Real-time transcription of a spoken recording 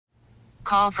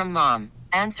call from mom.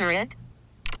 Answer it.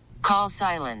 Call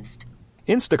silenced.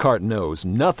 Instacart knows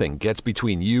nothing gets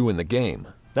between you and the game.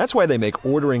 That's why they make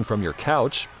ordering from your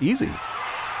couch easy.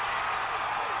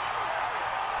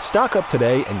 Stock up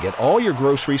today and get all your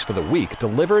groceries for the week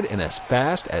delivered in as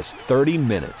fast as 30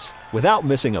 minutes without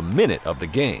missing a minute of the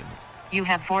game. You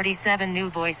have 47 new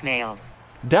voicemails.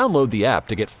 Download the app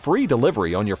to get free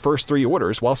delivery on your first 3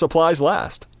 orders while supplies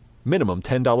last. Minimum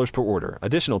 $10 per order.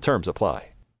 Additional terms apply.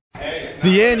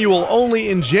 The annual only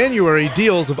in January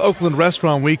deals of Oakland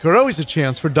Restaurant Week are always a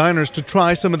chance for diners to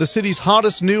try some of the city's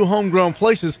hottest new homegrown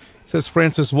places, says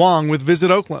Frances Wong with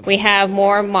Visit Oakland. We have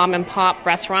more mom and pop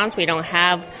restaurants. We don't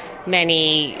have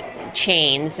many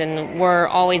chains, and we're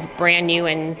always brand new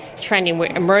and trending.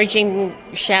 Emerging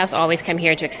chefs always come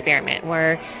here to experiment.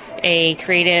 We're a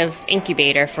creative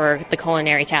incubator for the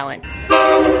culinary talent.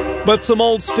 But some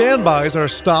old standbys are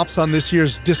stops on this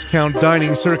year's discount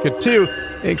dining circuit, too,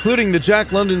 including the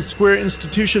Jack London Square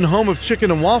Institution home of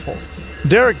chicken and waffles.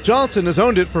 Derek Johnson has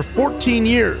owned it for 14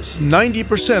 years.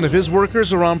 90% of his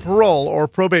workers are on parole or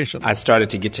probation. I started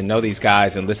to get to know these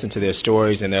guys and listen to their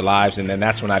stories and their lives, and then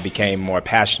that's when I became more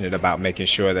passionate about making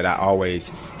sure that I always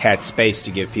had space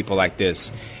to give people like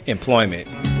this employment.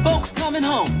 Folks coming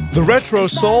home. The retro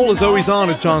soul is always on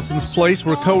at Johnson's place,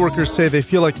 where coworkers say they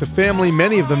feel like the family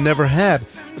many of them never had.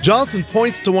 Johnson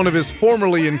points to one of his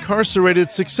formerly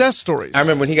incarcerated success stories. I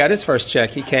remember when he got his first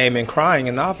check, he came in crying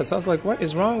in the office. I was like, what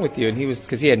is wrong with you? And he was,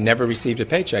 because he had never received a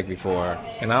paycheck before.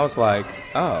 And I was like,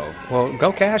 oh, well,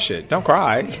 go cash it. Don't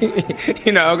cry.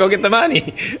 Go get the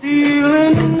money.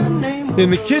 In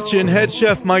the kitchen, head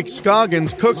chef Mike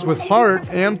Scoggins cooks with heart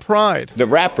and pride. The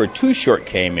rapper Too Short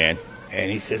came in,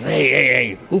 and he says,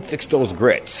 hey, who fixed those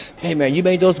grits? Hey, man, you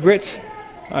made those grits?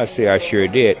 I say, I sure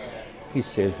did. He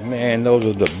says, man, those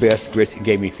are the best grits. He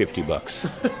gave me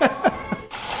 $50.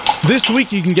 This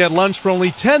week you can get lunch for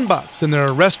only $10, and there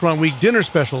are Restaurant Week dinner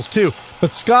specials, too.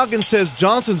 But Scoggins says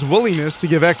Johnson's willingness to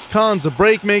give ex-cons a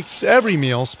break makes every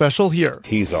meal special here.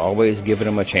 He's always giving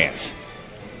them a chance.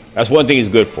 That's one thing he's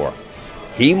good for.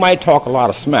 He might talk a lot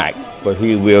of smack, but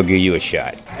he will give you a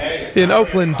shot. In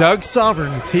Oakland, Doug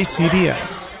Sovereign,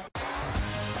 KCBS.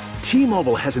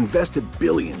 T-Mobile has invested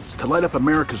billions to light up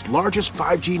America's largest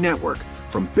 5G network,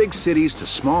 from big cities to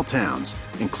small towns,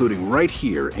 including right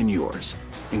here in yours.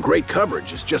 And great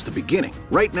coverage is just the beginning.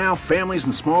 Right now, families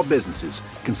and small businesses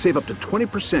can save up to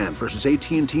 20% versus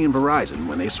AT&T and Verizon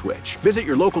when they switch. Visit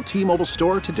your local T-Mobile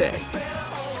store today.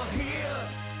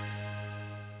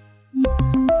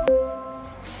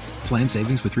 Plan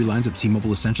savings with 3 lines of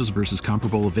T-Mobile Essentials versus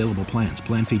comparable available plans.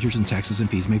 Plan features and taxes and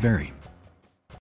fees may vary.